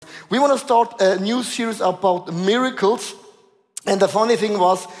We want to start a new series about miracles. And the funny thing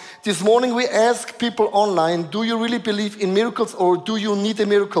was, this morning we asked people online, do you really believe in miracles or do you need a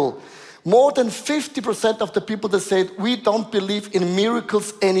miracle? More than 50% of the people that said, we don't believe in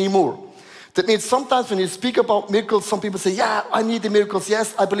miracles anymore. That means sometimes when you speak about miracles, some people say, yeah, I need the miracles.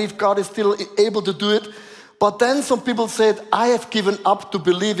 Yes, I believe God is still able to do it. But then some people said, I have given up to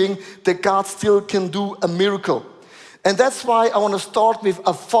believing that God still can do a miracle. And that's why I want to start with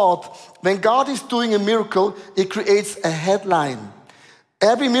a thought. When God is doing a miracle, it creates a headline.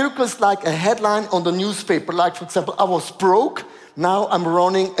 Every miracle is like a headline on the newspaper. Like, for example, I was broke, now I'm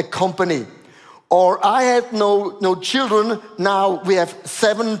running a company. Or I had no children, now we have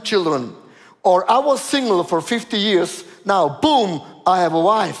 7 children. Or I was single for 50 years, now boom, I have a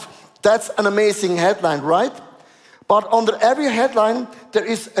wife. That's an amazing headline, right? But under every headline, there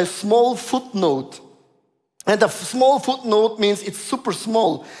is a small footnote. And the small footnote means it's super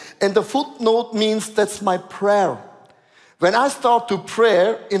small. And the footnote means that's my prayer. When I start to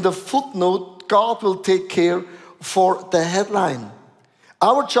pray, in the footnote, God will take care for the headline.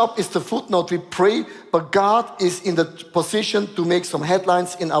 Our job is the footnote. We pray, but God is in the position to make some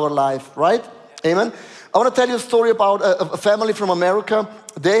headlines in our life, right? Amen. I want to tell you a story about a family from America.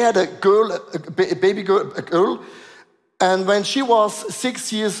 They had a girl, a baby girl, a girl. And when she was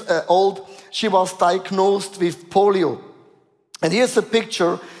 6 years old, she was diagnosed with polio. And here's a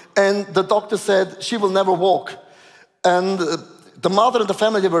picture. And the doctor said she will never walk. And the mother and the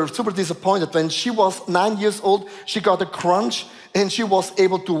family, they were super disappointed. When she was 9 years old, she got a crutch and she was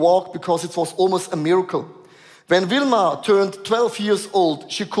able to walk because it was almost a miracle. When Wilma turned 12 years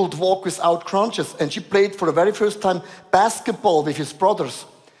old, she could walk without crutches, and she played for the very first time basketball with his brothers.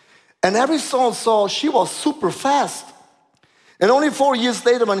 And everyone saw she was super fast. And only 4 years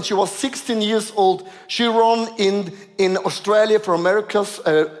later, when she was 16 years old, she ran in Australia for America's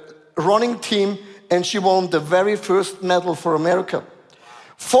running team, and she won the very first medal for America.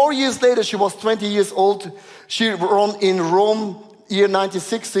 4 years later, she was 20 years old. She ran in Rome, year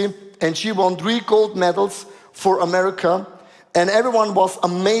 1960, and she won 3 gold medals for America. And everyone was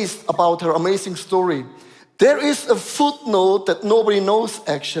amazed about her amazing story. There is a footnote that nobody knows,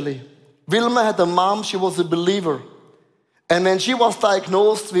 actually. Wilma had a mom, she was a believer. And when she was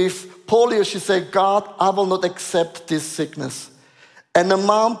diagnosed with polio, she said, God, I will not accept this sickness. And the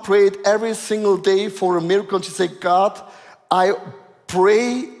mom prayed every single day for a miracle. She said, God, I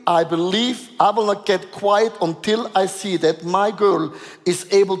pray, I believe, I will not get quiet until I see that my girl is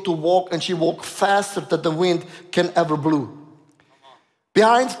able to walk, and she walked faster than the wind can ever blow.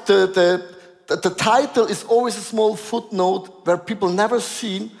 Behind the title is always a small footnote where people never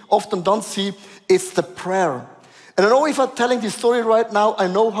see, often don't see, it's the prayer. And I know if I'm telling this story right now, I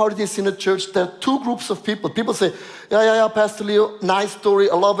know how it is in the church. There are 2 groups of people. People say, yeah, Pastor Leo, nice story,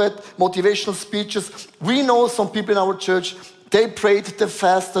 I love it, motivational speeches. We know some people in our church, they prayed, they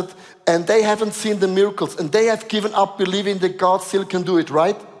fasted, and they haven't seen the miracles, and they have given up believing that God still can do it,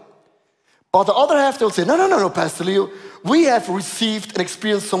 right? But the other half, they'll say, no, Pastor Leo, we have received and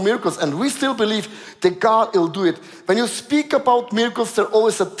experienced some miracles, and we still believe that God will do it. When you speak about miracles, there's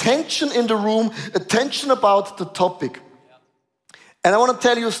always a tension in the room, a tension about the topic. And I want to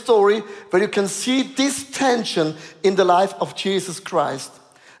tell you a story where you can see this tension in the life of Jesus Christ.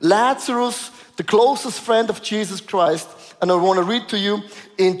 Lazarus, the closest friend of Jesus Christ, and I want to read to you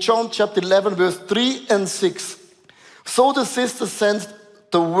in John chapter 11, verse 3 and 6. So the sister sent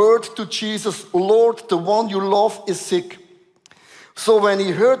the word to Jesus, Lord, the one you love is sick. So when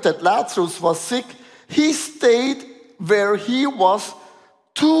he heard that Lazarus was sick, he stayed where he was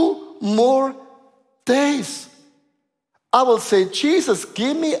 2 more days. I will say, Jesus,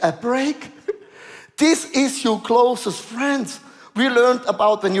 give me a break. This is your closest friends. We learned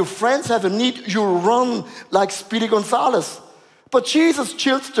about when your friends have a need, you run like Speedy Gonzales. But Jesus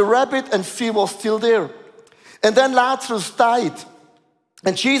chilled the rabbit and she was still there. And then Lazarus died.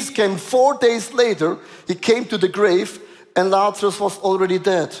 And Jesus came 4 days later, he came to the grave and Lazarus was already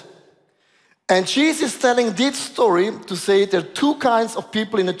dead. And Jesus is telling this story to say there are 2 kinds of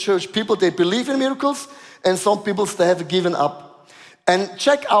people in the church. People, they believe in miracles, and some people, they have given up. And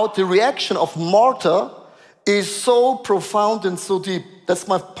check out the reaction of Martha is so profound and so deep. That's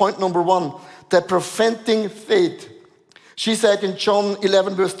my point number 1, the preventing faith. She said in John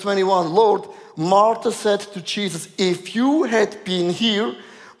 11, verse 21, Lord, Martha said to Jesus, if you had been here,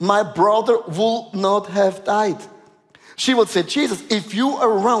 my brother would not have died. She would say, Jesus, if you are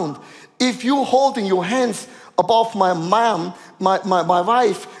around, if you holding your hands above my mom, my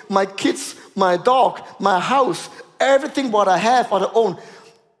wife, my kids, my dog, my house, everything what I have, what I own,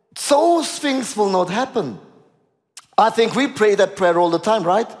 those things will not happen. I think we pray that prayer all the time,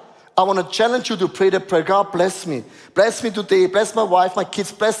 right? I want to challenge you to pray that prayer. God, bless me. Bless me today. Bless my wife, my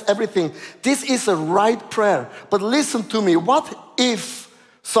kids. Bless everything. This is a right prayer. But listen to me. What if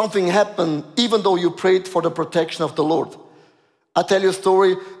something happened even though you prayed for the protection of the Lord? I'll tell you a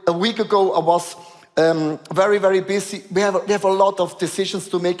story. A week ago, I was very, very busy. We have a lot of decisions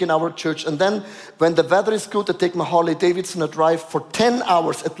to make in our church. And then when the weather is good, I take my Harley Davidson and drive for 10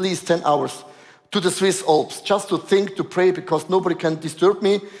 hours, at least 10 hours, to the Swiss Alps, just to think, to pray, because nobody can disturb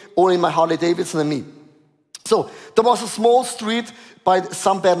me, only my Harley Davidson and me. So there was a small street by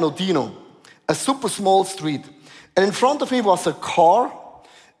San Bernardino, a super small street. And in front of me was a car,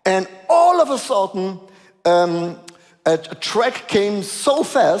 and all of a sudden, a truck came so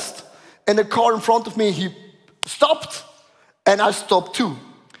fast, and the car in front of me, he stopped, and I stopped too.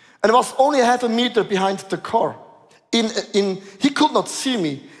 And it was only half a meter behind the car. He could not see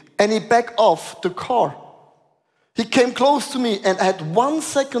me, and he backed off the car. He came close to me, and I had 1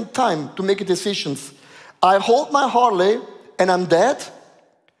 second time to make a decision. I hold my Harley, and I'm dead,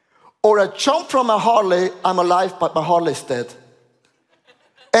 or I jump from my Harley, I'm alive, but my Harley is dead.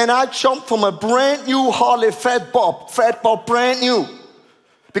 And I jumped from a brand new Harley, Fat Bob, brand new.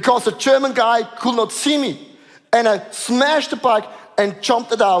 Because the German guy could not see me. And I smashed the bike and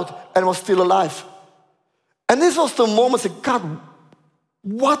jumped it out and was still alive. And this was the moment I said, God,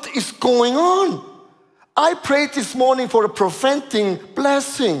 what is going on? I prayed this morning for a preventing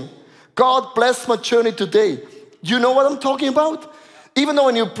blessing. God bless my journey today. You know what I'm talking about? Even though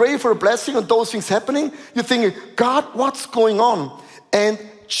when you pray for a blessing and those things happening, you're thinking, God, what's going on? And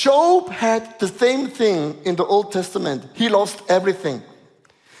Job had the same thing in the Old Testament. He lost everything.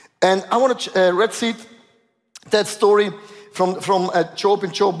 And I want to read that story from Job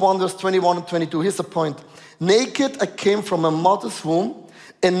in Job 1, verse 21 and 22. Here's the point. Naked I came from my mother's womb,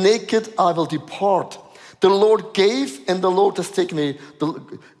 and naked I will depart. The Lord gave, and the Lord has taken away.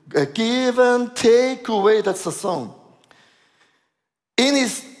 Give and take away, that's the song.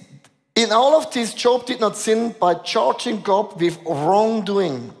 In all of this, Job did not sin by charging God with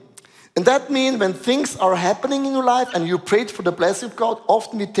wrongdoing. And that means when things are happening in your life and you prayed for the blessing of God,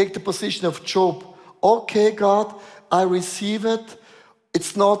 often we take the position of Job. Okay, God, I receive it.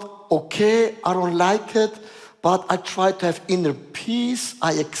 It's not okay, I don't like it, but I try to have inner peace.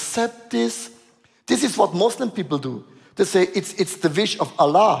 I accept this. This is what Muslim people do. They say it's the wish of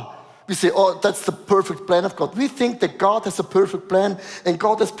Allah. We say, oh, that's the perfect plan of God. We think that God has a perfect plan and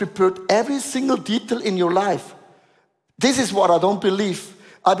God has prepared every single detail in your life. This is what I don't believe.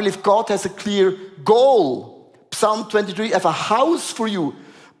 I believe God has a clear goal. Psalm 23, I have a house for you.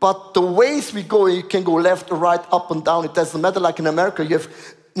 But the ways we go, you can go left or right, up and down. It doesn't matter. Like in America, you have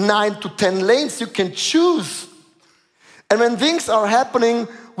 9 to 10 lanes. You can choose. And when things are happening,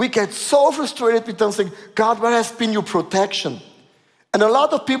 we get so frustrated with them saying, God, where has been your protection? And a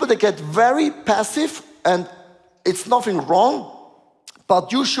lot of people, they get very passive, and it's nothing wrong,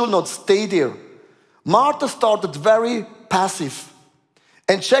 but you should not stay there. Martha started very passive.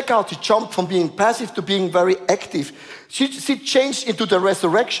 And check out, she jumped from being passive to being very active. She changed into the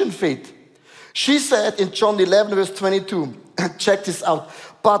resurrection faith. She said in John 11, verse 22, check this out.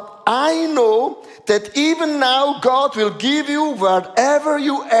 But I know that even now God will give you whatever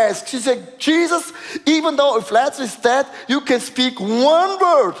you ask. She said, Jesus, even though if Lazarus is dead, you can speak one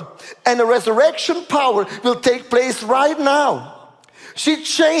word and the resurrection power will take place right now. She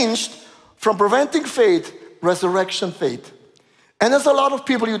changed from preventing faith, resurrection faith. And there's a lot of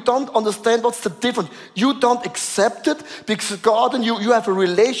people, you don't understand what's the difference. You don't accept it because God and you have a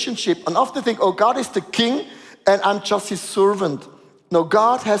relationship. And often think, oh, God is the king and I'm just his servant. No,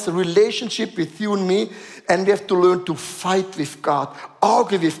 God has a relationship with you and me, and we have to learn to fight with God,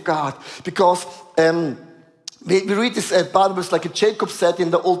 argue with God. Because we read this Bible verse like Jacob said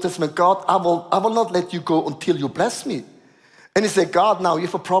in the Old Testament, God, I will not let you go until you bless me. And he said, God, now you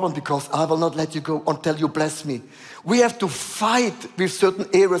have a problem because I will not let you go until you bless me. We have to fight with certain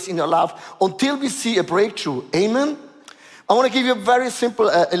areas in your life until we see a breakthrough. Amen? I want to give you a very simple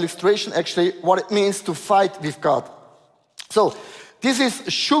illustration, actually, what it means to fight with God. So, this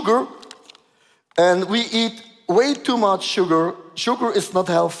is sugar, and we eat way too much sugar. Sugar is not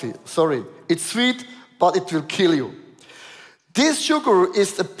healthy, sorry. It's sweet, but it will kill you. This sugar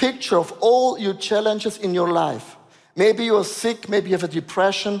is a picture of all your challenges in your life. Maybe you are sick, maybe you have a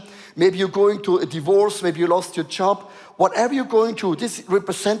depression, maybe you're going to a divorce, maybe you lost your job. Whatever you're going through, this is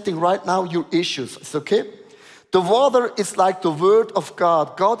representing right now your issues, it's okay? The water is like the word of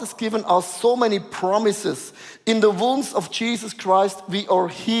God. God has given us so many promises. In the wounds of Jesus Christ, we are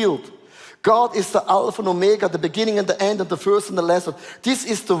healed. God is the Alpha and Omega, the beginning and the end, and the first and the last. This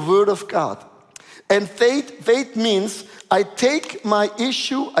is the word of God. And faith means I take my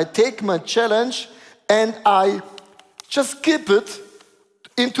issue, I take my challenge, and I just keep it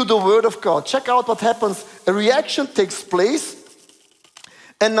into the Word of God. Check out what happens. A reaction takes place,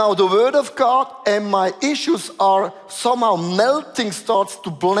 and now the Word of God and my issues are somehow melting, starts to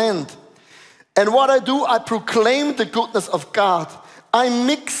blend. And what I do, I proclaim the goodness of God. I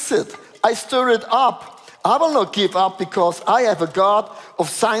mix it, I stir it up. I will not give up because I have a God of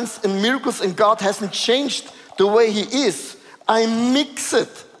signs and miracles, and God hasn't changed the way He is. I mix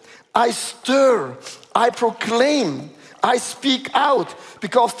it, I stir, I proclaim, I speak out,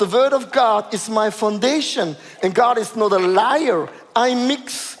 because the Word of God is my foundation, and God is not a liar. I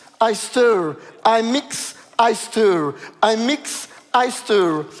mix, I stir, I mix, I stir, I mix, I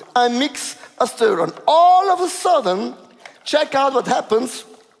stir, I mix, I stir. And all of a sudden, check out what happens.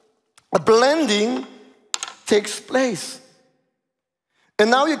 A blending takes place.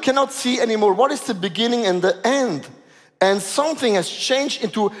 And now you cannot see anymore what is the beginning and the end. And something has changed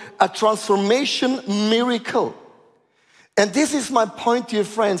into a transformation miracle. And this is my point, dear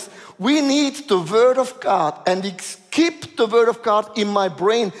friends. We need the Word of God, and we keep the Word of God in my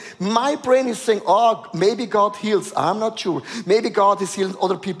brain. My brain is saying, oh, maybe God heals. I'm not sure. Maybe God is healing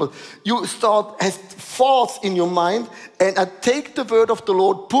other people. You start, has thoughts in your mind, and I take the Word of the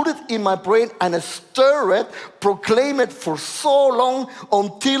Lord, put it in my brain, and I stir it, proclaim it for so long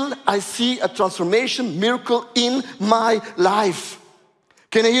until I see a transformation miracle in my life.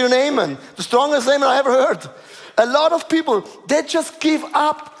 Can I hear an amen? The strongest amen I ever heard. A lot of people, they just give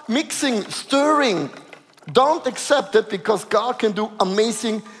up mixing, stirring. Don't accept it, because God can do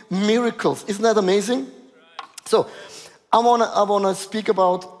amazing miracles. Isn't that amazing? So, I wanna speak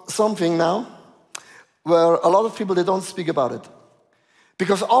about something now where a lot of people, they don't speak about it.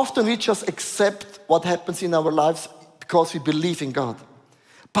 Because often we just accept what happens in our lives because we believe in God.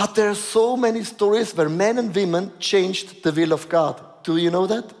 But there are so many stories where men and women changed the will of God. Do you know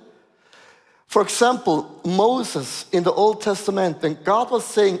that? For example, Moses in the Old Testament, when God was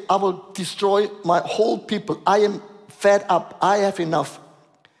saying, I will destroy my whole people. I am fed up. I have enough.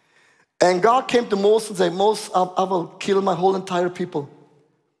 And God came to Moses and said, Moses, I will kill my whole entire people.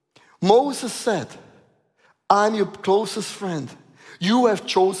 Moses said, I'm your closest friend. You have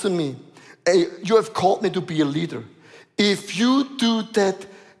chosen me. You have called me to be a leader. If you do that,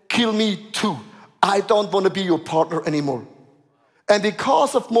 kill me too. I don't want to be your partner anymore. And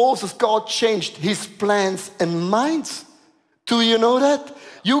because of Moses, God changed his plans and minds. Do you know that?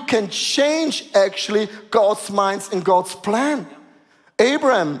 You can change actually God's minds and God's plan.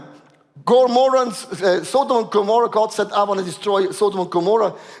 Abraham, Sodom and Gomorrah, God said, I want to destroy Sodom and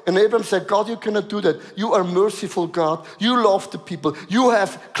Gomorrah. And Abraham said, God, you cannot do that. You are merciful, God. You love the people. You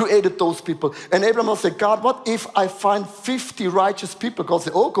have created those people. And Abraham said, God, what if I find 50 righteous people? God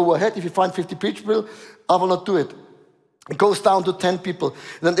said, oh, go ahead. If you find 50 people, I will not do it. It goes down to 10 people.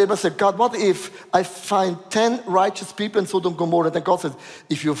 And then Abraham said, God, what if I find 10 righteous people in Sodom and Gomorrah? And then God said,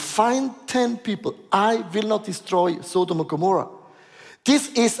 if you find 10 people, I will not destroy Sodom and Gomorrah.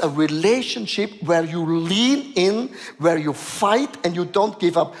 This is a relationship where you lean in, where you fight and you don't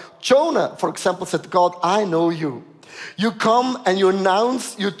give up. Jonah, for example, said, God, I know you. You come and you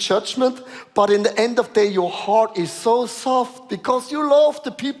announce your judgment, but in the end of the day, your heart is so soft because you love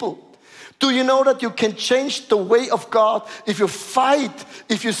the people. Do you know that you can change the way of God if you fight,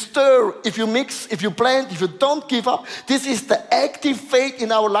 if you stir, if you mix, if you blend, if you don't give up? This is the active faith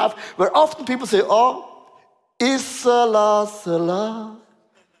in our life, where often people say, oh, Isala, Salah.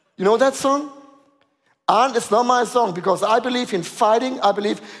 You know that song? And it's not my song, because I believe in fighting. I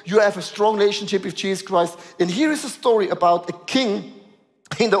believe you have a strong relationship with Jesus Christ. And here is a story about a king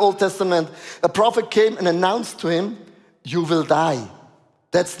in the Old Testament. A prophet came and announced to him, you will die.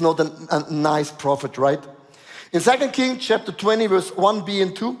 That's not a nice prophet, right? In 2 Kings chapter 20, verse 1b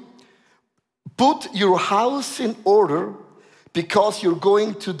and 2, put your house in order because you're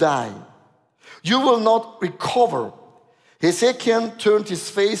going to die. You will not recover. Hezekiah turned his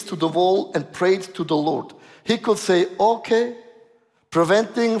face to the wall and prayed to the Lord. He could say, okay,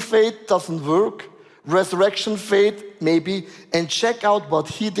 preventing faith doesn't work. Resurrection faith, maybe. And check out what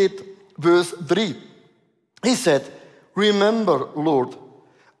he did, verse 3. He said, remember, Lord,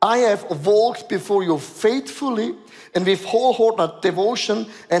 I have walked before you faithfully and with wholehearted devotion,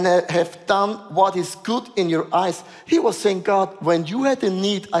 and have done what is good in your eyes. He was saying, God, when you had a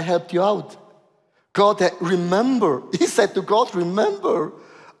need, I helped you out. God, remember. He said to God, remember,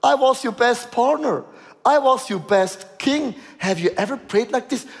 I was your best partner. I was your best king. Have you ever prayed like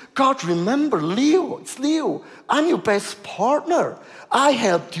this? God, remember, Leo, it's Leo. I'm your best partner. I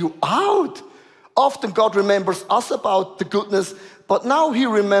helped you out. Often God remembers us about the goodness, but now he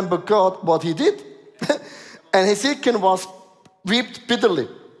remembered God, what he did. And Hezekiah was wept bitterly.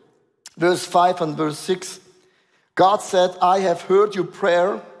 Verse 5 and verse 6. God said, I have heard your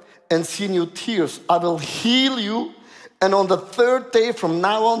prayer and seen your tears. I will heal you. And on the third day from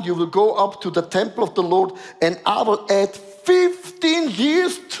now on, you will go up to the temple of the Lord, and I will add 15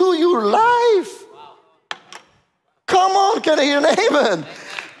 years to your life. Wow. Come on, can I hear an amen?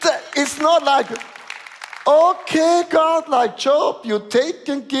 It's not like, okay, God, like Job, you take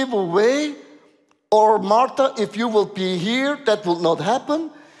and give away. Or Martha, if you will be here, that will not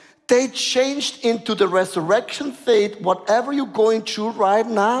happen. They changed into the resurrection faith. Whatever you're going through right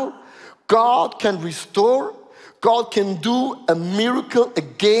now, God can restore. God can do a miracle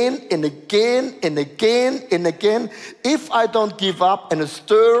again and again and again and again. If I don't give up and I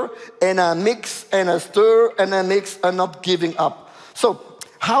stir and I mix and I stir and I mix, I'm not giving up. So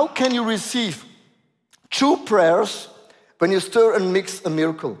how can you receive true prayers when you stir and mix a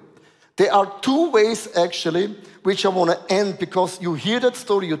miracle? There are two ways actually which I want to end, because you hear that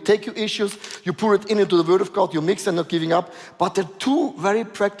story, you take your issues, you put it into the Word of God, you mix and not giving up. But there are two very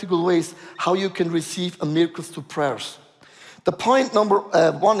practical ways how you can receive a miracle through prayers. The point number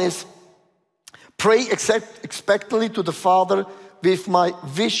one is pray expectantly to the Father with my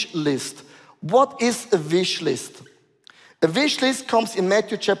wish list. What is a wish list? A wish list comes in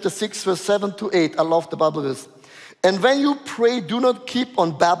Matthew chapter 6, verse 7 to 8. I love the Bible verse. And when you pray, do not keep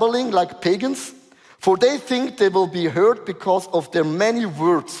on babbling like pagans, for they think they will be heard because of their many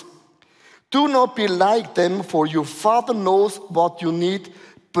words. Do not be like them, for your Father knows what you need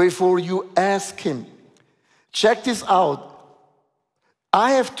before you ask Him. Check this out.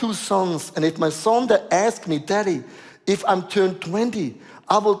 I have two sons, and if my son that asks me, Daddy, if I'm turned 20,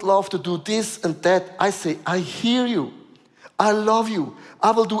 I would love to do this and that, I say, I hear you. I love you.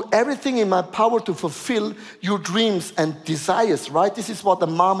 I will do everything in my power to fulfill your dreams and desires, right? This is what a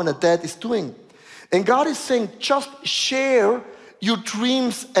mom and a dad is doing. And God is saying, just share your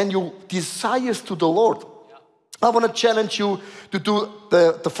dreams and your desires to the Lord. I want to challenge you to do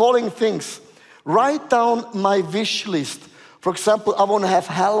the following things. Write down my wish list. For example, I want to have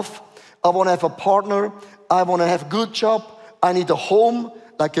health. I want to have a partner. I want to have a good job. I need a home,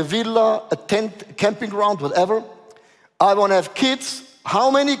 like a villa, a tent, camping ground, whatever. I want to have kids.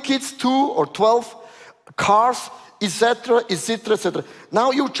 How many kids? 2 or 12? Cars, etc., etc., etc. Now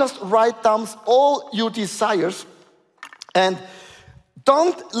you just write down all your desires, and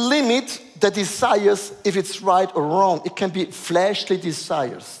don't limit the desires if it's right or wrong. It can be fleshly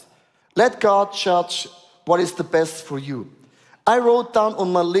desires. Let God judge what is the best for you. I wrote down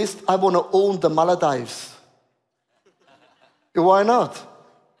on my list, I want to own the Maldives. Why not?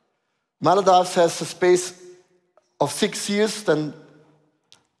 Maldives has a space of 6 years, then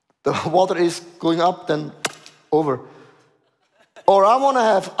the water is going up, then over. Or I want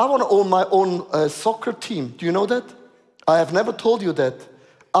to own my own soccer team. Do you know that? I have never told you that.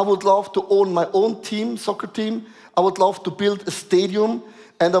 I would love to own my own team, soccer team. I would love to build a stadium,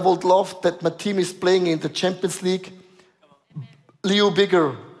 and I would love that my team is playing in the Champions League. Leo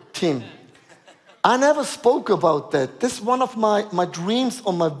Bigger team. I never spoke about that. This is one of my dreams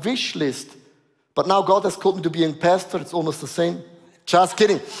on my wish list. But now God has called me to be a pastor. It's almost the same. Just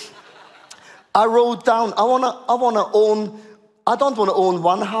kidding. I wrote down, I don't want to own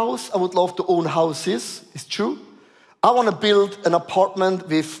one house. I would love to own houses. It's true. I want to build an apartment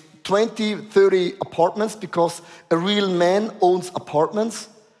with 20, 30 apartments, because a real man owns apartments.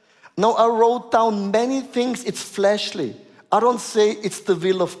 Now I wrote down many things. It's fleshly. I don't say it's the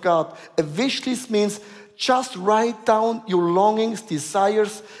will of God. A wish list means just write down your longings,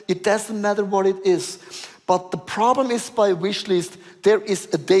 desires. It doesn't matter what it is. But the problem is, by wish list, there is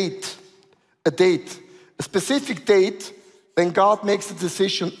a date, a specific date when God makes a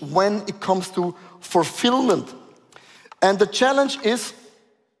decision when it comes to fulfillment. And the challenge is,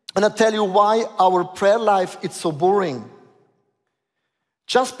 and I'll tell you why our prayer life is so boring.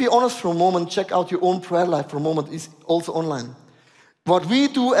 Just be honest for a moment. Check out your own prayer life for a moment. It's also online. What we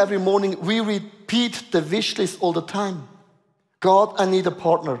do every morning, we repeat the wish list all the time. God, I need a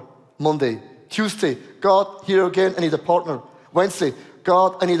partner. Monday. Tuesday, God, here again, I need a partner. Wednesday,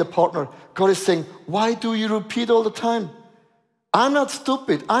 God, I need a partner. God is saying, why do you repeat all the time? I'm not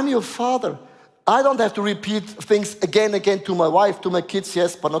stupid. I'm your Father. I don't have to repeat things again to my wife, to my kids,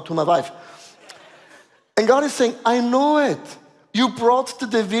 yes, but not to my wife. And God is saying, I know it. You brought to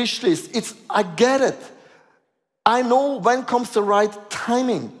the wish list. I get it. I know when comes the right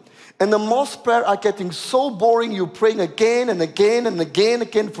timing. And the most prayer are getting so boring, you're praying again and again and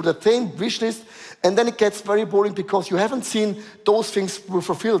again for the same wish list, and then it gets very boring because you haven't seen those things were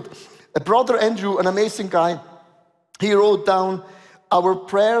fulfilled. A brother Andrew, an amazing guy, he wrote down our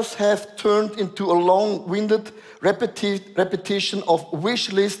prayers have turned into a long-winded repetition of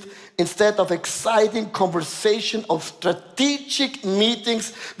wish list instead of exciting conversation of strategic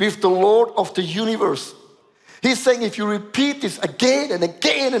meetings with the Lord of the universe. He's saying if you repeat this again and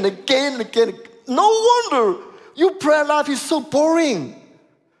again and again and again, no wonder your prayer life is so boring.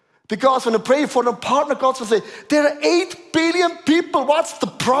 Because when you pray for a partner, God will say, there are 8 billion people, what's the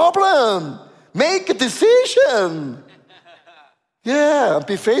problem? Make a decision. Yeah,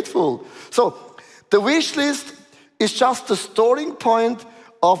 be faithful. So the wish list is just the starting point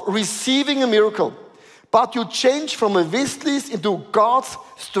of receiving a miracle. But you change from a wish list into God's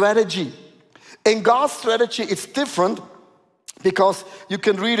strategy. In God's strategy, it's different because you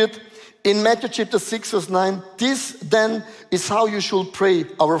can read it in Matthew chapter 6, verse 9. This then is how you should pray.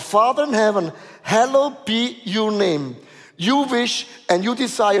 Our Father in heaven, hallowed be your name. You wish and you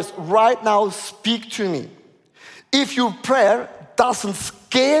desires right now speak to me. If your prayer doesn't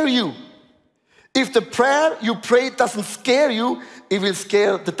scare you, if the prayer you pray doesn't scare you, it will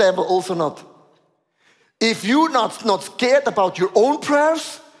scare the devil also not. If you're not scared about your own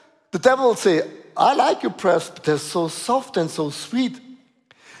prayers, the devil will say, I like your prayers, but they're so soft and so sweet.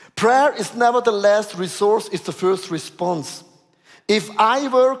 Prayer is never the last resource, it's the first response. If I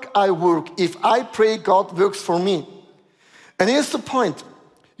work, I work. If I pray, God works for me. And here's the point.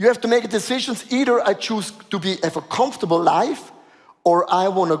 You have to make decisions. Either I choose to have a comfortable life or I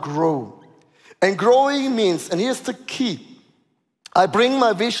want to grow. And growing means, and here's the key, I bring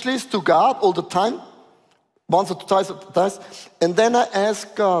my wish list to God all the time, once or twice, and then I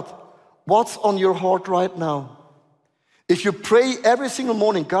ask God, what's on your heart right now? If you pray every single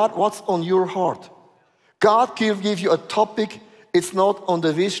morning, God, what's on your heart? God give you a topic, it's not on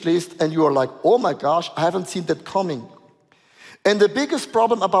the wish list, and you are like, oh my gosh, I haven't seen that coming. And the biggest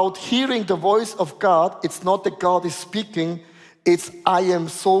problem about hearing the voice of God, it's not that God is speaking, it's I am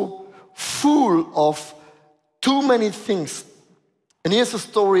so full of too many things. And here's a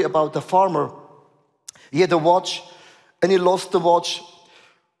story about a farmer. He had a watch, and he lost the watch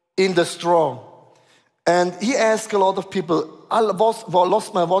in the straw. And he asked a lot of people, I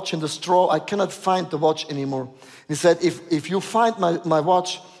lost my watch in the straw, I cannot find the watch anymore. He said, if you find my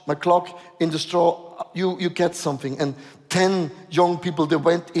watch, my clock in the straw, you get something. And 10 young people, they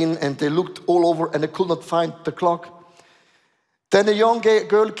went in and they looked all over and they could not find the clock. Then a young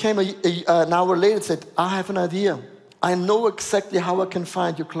girl came an hour later and said, I have an idea. I know exactly how I can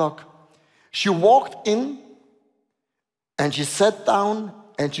find your clock. She walked in and she sat down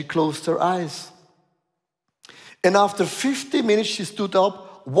and she closed her eyes. And after 50 minutes, she stood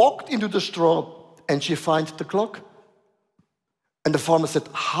up, walked into the straw, and she found the clock. And the farmer said,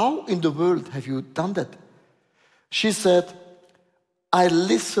 how in the world have you done that? She said, I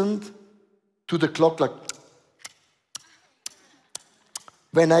listened to the clock like,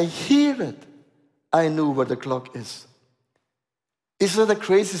 when I hear it, I knew where the clock is. Isn't that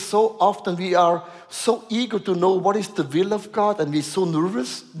crazy? So often we are so eager to know what is the will of God, and we're so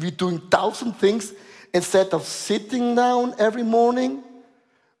nervous. We're doing 1,000 things. Instead of sitting down every morning,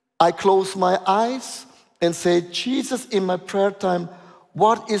 I close my eyes and say, Jesus, in my prayer time,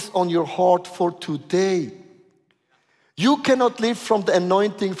 what is on your heart for today? You cannot live from the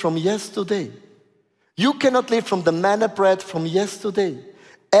anointing from yesterday. You cannot live from the manna bread from yesterday.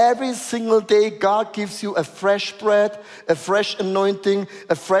 Every single day, God gives you a fresh bread, a fresh anointing,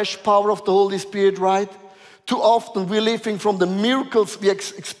 a fresh power of the Holy Spirit, right? Too often we're living from the miracles we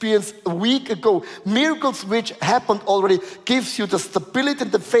experienced a week ago. Miracles which happened already gives you the stability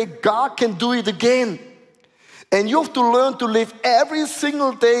and the faith God can do it again. And you have to learn to live every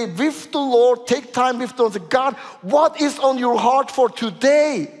single day with the Lord. Take time with the Lord. Say, God, what is on your heart for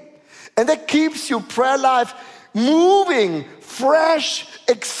today? And that keeps your prayer life moving, fresh,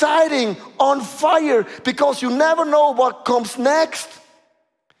 exciting, on fire, because you never know what comes next.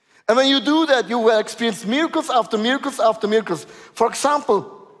 And when you do that, you will experience miracles after miracles after miracles. For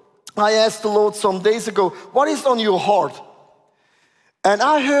example, I asked the Lord some days ago, what is on your heart? And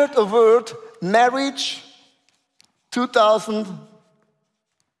I heard a word, marriage,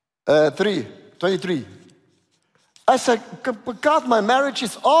 2023. I said, God, my marriage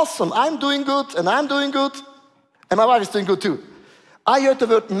is awesome. I'm doing good, and I'm doing good. And my wife is doing good too. I heard the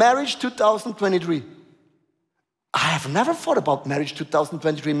word marriage 2023. I have never thought about marriage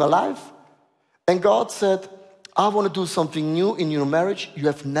 2023 in my life. And God said, I want to do something new in your marriage you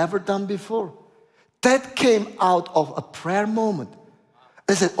have never done before. That came out of a prayer moment.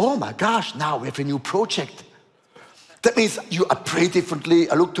 I said, oh my gosh, now we have a new project. That means I pray differently,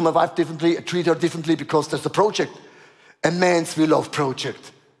 I look to my wife differently, I treat her differently because there's a project. A man's will of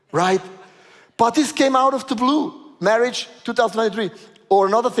project, right? But this came out of the blue. marriage 2023. Or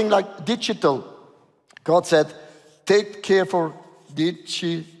another thing like digital. God said, take care for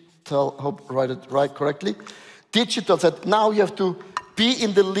digital, hope I write it right correctly. Digital said, now you have to be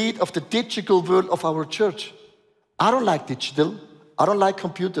in the lead of the digital world of our church. I don't like digital. I don't like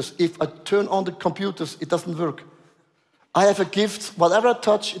computers. If I turn on the computers, it doesn't work. I have a gift, whatever I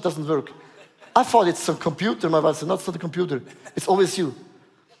touch, it doesn't work. I thought it's a computer. My wife said, no, it's not a computer. It's always you.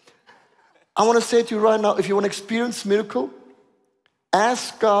 I want to say to you right now, if you want to experience miracle,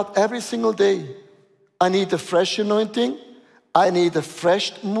 ask God every single day, I need a fresh anointing. I need a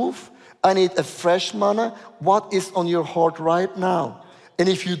fresh move. I need a fresh manna. What is on your heart right now? And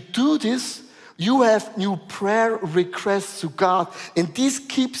if you do this, you have new prayer requests to God, and this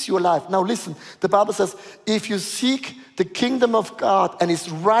keeps you alive. Now listen, the Bible says, if you seek the kingdom of God and His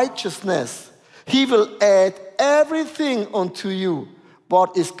righteousness, He will add everything unto you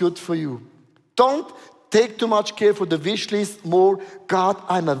what is good for you. Don't take too much care for the wish list. More, God,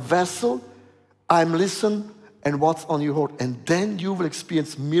 I'm a vessel. I'm listening, and what's on your heart. And then you will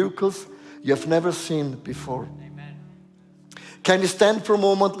experience miracles you have never seen before. Amen. Can you stand for a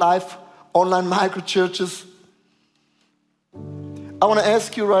moment, live, online micro churches? I want to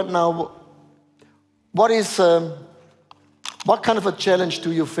ask you right now, what kind of a challenge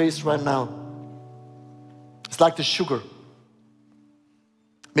do you face right now? It's like the sugar.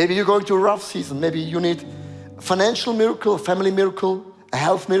 Maybe you're going through a rough season. Maybe you need a financial miracle, a family miracle, a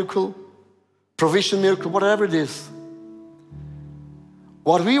health miracle, provision miracle, whatever it is.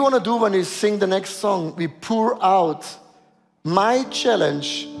 What we want to do when we sing the next song, we pour out my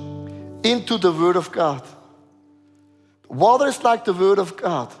challenge into the Word of God. Water is like the Word of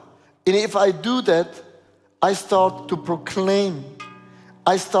God. And if I do that, I start to proclaim.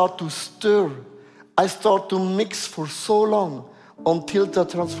 I start to stir. I start to mix for so long until the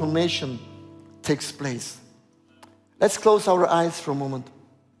transformation takes place. Let's close our eyes for a moment.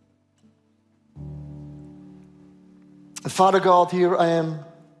 Father God, here I am.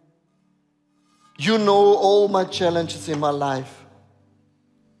 You know all my challenges in my life.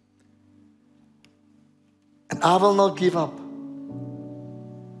 And I will not give up.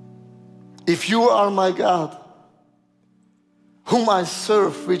 If you are my God, whom I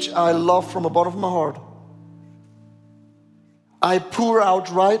serve, which I love from the bottom of my heart, I pour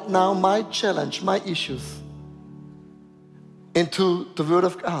out right now my challenge, my issues into the Word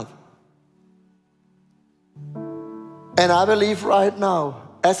of God. And I believe right now,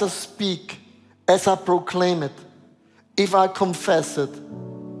 as I speak, as I proclaim it, if I confess it,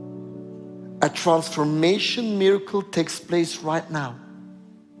 a transformation miracle takes place right now.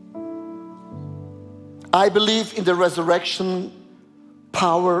 I believe in the resurrection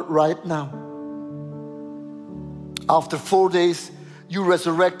power right now. After 4 days, you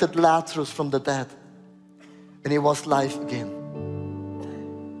resurrected Lazarus from the dead, and he was alive again.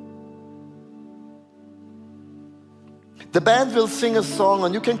 The band will sing a song,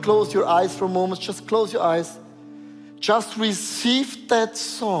 and you can close your eyes for a moment. Just close your eyes. Just receive that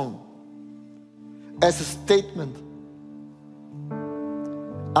song as a statement.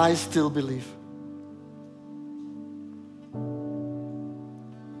 I still believe.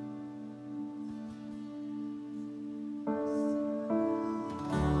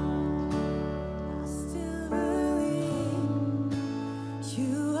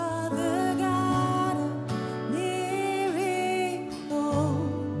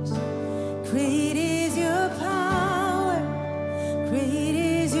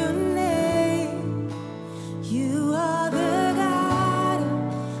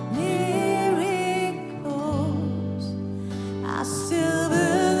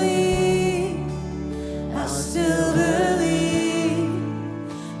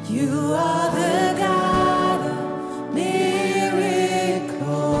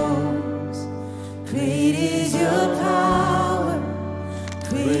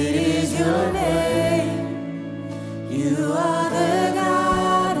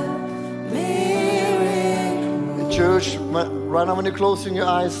 Right now when you're closing your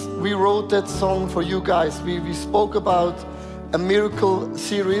eyes, we wrote that song for you guys. We spoke about a miracle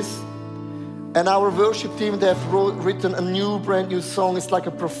series, and our worship team, they have written a new, brand new song. It's like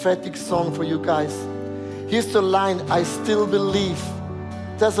a prophetic song for you guys. Here's the line, I still believe.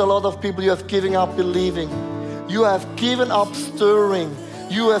 There's a lot of people you have given up believing. You have given up stirring.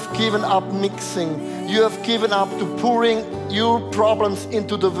 You have given up mixing. You have given up to pouring your problems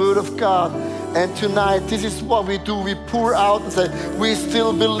into the Word of God. And tonight, this is what we do. We pour out and say, we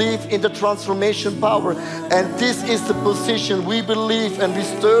still believe in the transformation power. And this is the position we believe, and we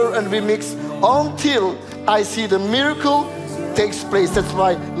stir and we mix until I see the miracle takes place. That's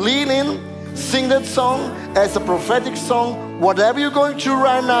why lean in, Sing that song as a prophetic song. Whatever you're going through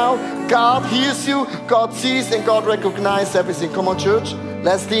right now, God hears you, God sees, and God recognizes everything. Come on, church.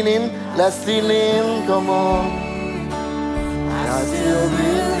 Let's lean in. Let's lean in. Come on. I still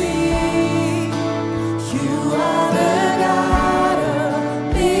believe you are the God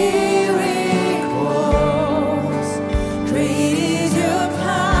of miracles. Great is your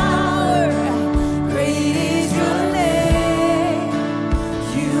power, great is your name.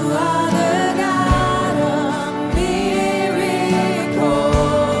 You are the God of miracles.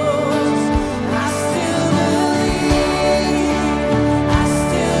 I still believe, I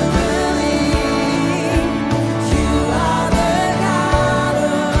still believe you are the God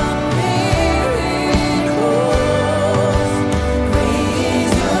of miracles. Great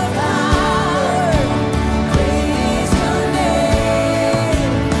is your power, great is your name. You are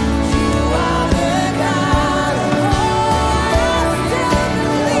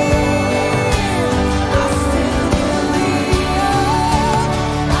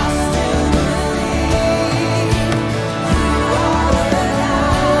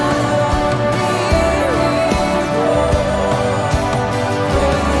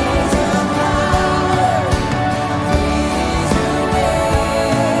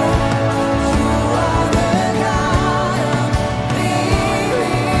the God of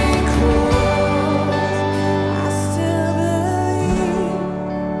I still believe,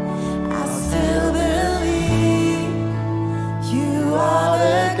 I still believe you are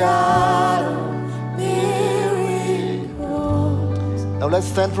the God of Now let's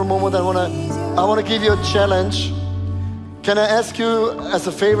stand for a moment. I wanna give you a challenge. Can I ask you as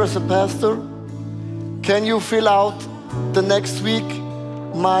a favor, as a pastor, can you fill out the next week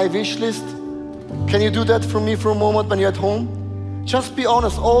my wish list? Can you do that for me for a moment when you're at home? Just be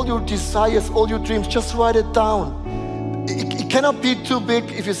honest, all your desires, all your dreams, just write it down. It cannot be too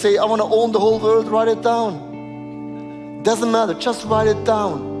big if you say, I wanna own the whole world, write it down. Doesn't matter, just write it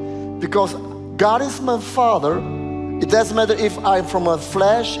down. Because God is my Father. It doesn't matter if I'm from my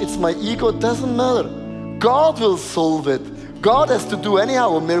flesh, it's my ego, it doesn't matter. God will solve it. God has to do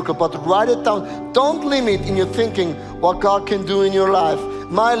anyhow a miracle, but write it down. Don't limit in your thinking what God can do in your life.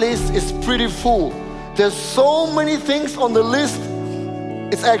 My list is pretty full. There's so many things on the list,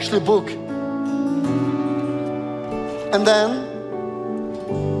 it's actually a book. And then,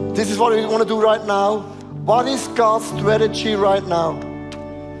 this is what we want to do right now. What is God's strategy right now?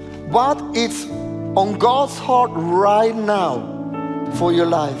 What is on God's heart right now for your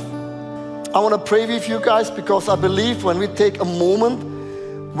life? I want to pray with you guys because I believe when we take a moment,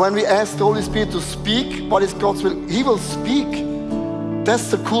 when we ask the Holy Spirit to speak, what is God's will, He will speak.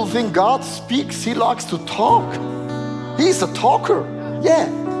 That's the cool thing. God speaks. He likes to talk. He's a talker. Yeah.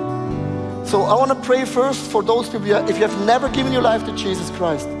 So I want to pray first for those people, if you have never given your life to Jesus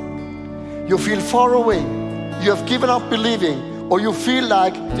Christ, you feel far away, you have given up believing, or you feel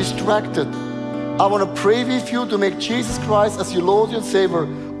like distracted. I want to pray with you to make Jesus Christ as your Lord and Savior,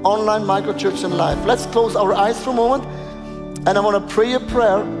 online, microchurch, and life. Let's close our eyes for a moment, and I want to pray a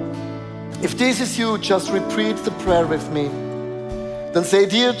prayer. If this is you, just repeat the prayer with me. Then say,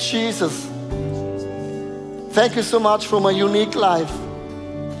 Dear Jesus, thank you so much for my unique life.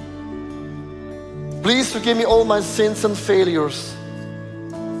 Please forgive me all my sins and failures.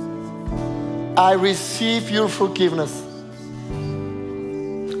 I receive your forgiveness.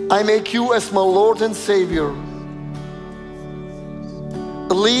 I make you as my Lord and Savior.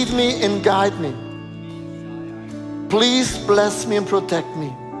 Lead me and guide me. Please bless me and protect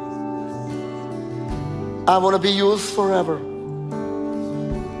me. I want to be yours forever.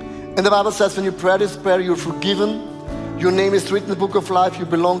 And the Bible says when you pray this prayer, you're forgiven. Your name is written in the book of life. You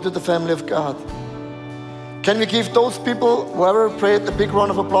belong to the family of God. Can we give those people, whoever prayed, a big round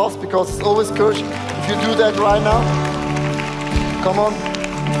of applause? Because it's always courage if you do that right now. Come on.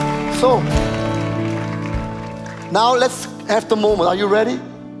 So, now let's have the moment. Are you ready?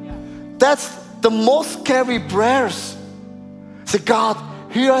 That's the most scary prayers. Say, God,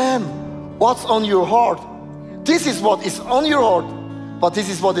 here I am. What's on your heart? This is what is on your heart, but this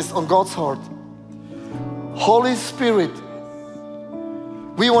is what is on God's heart. Holy Spirit,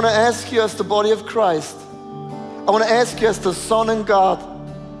 we want to ask you as the body of Christ. I want to ask you as the Son and God,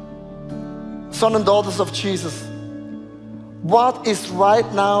 Son and daughters of Jesus, what is right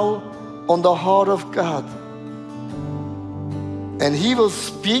now on the heart of God? And He will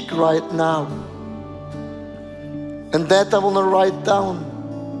speak right now. And that I want to write down.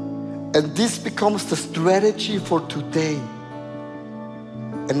 And this becomes the strategy for today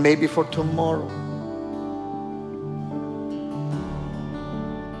and maybe for tomorrow.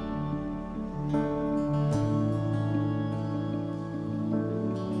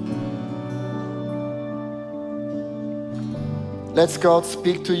 Let's God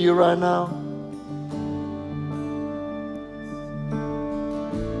speak to you right now.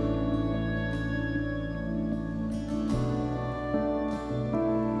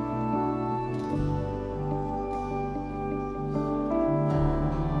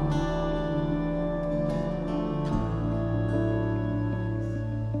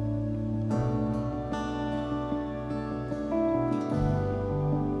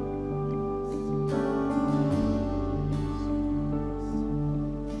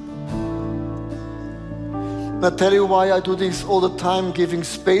 And I tell you why I do this all the time, giving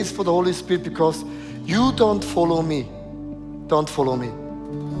space for the Holy Spirit, because you don't follow me. Don't follow me.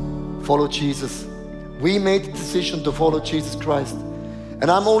 Follow Jesus. We made the decision to follow Jesus Christ.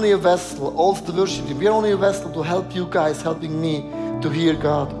 And I'm only a vessel, also the worship team. We're only a vessel to help you guys, helping me to hear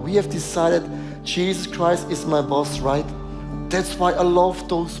God. We have decided Jesus Christ is my boss, right? That's why I love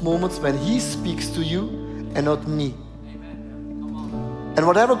those moments when He speaks to you and not me. And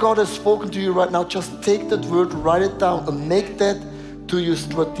whatever God has spoken to you right now, just take that word, write it down, and make that to your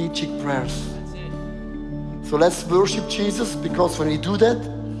strategic prayers. So let's worship Jesus, because when we do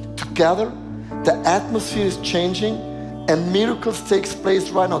that together, the atmosphere is changing and miracles takes place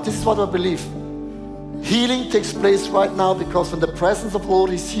right now. This is what I believe. Healing takes place right now, because when the presence of the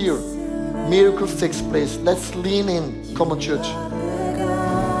Lord is here, miracles takes place. Let's lean in. Come on, church.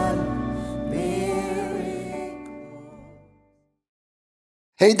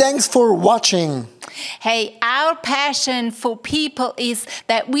 Hey, thanks for watching. Hey, our passion for people is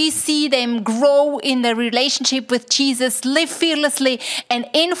that we see them grow in their relationship with Jesus, live fearlessly, and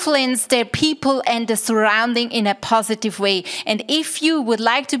influence their people and the surrounding in a positive way. And if you would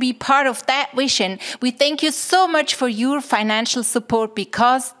like to be part of that vision, we thank you so much for your financial support,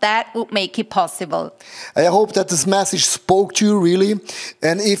 because that would make it possible. I hope that this message spoke to you really.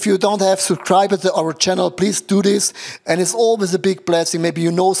 And if you don't have subscribed to our channel, please do this. And it's always a big blessing. Maybe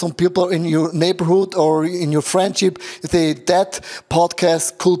you know some people in your neighborhood or in your friendship, that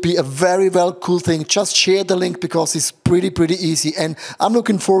podcast could be a very cool thing. Just share the link, because it's pretty easy. And I'm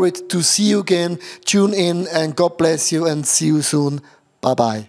looking forward to see you again. Tune in, and God bless you, and see you soon. Bye-bye.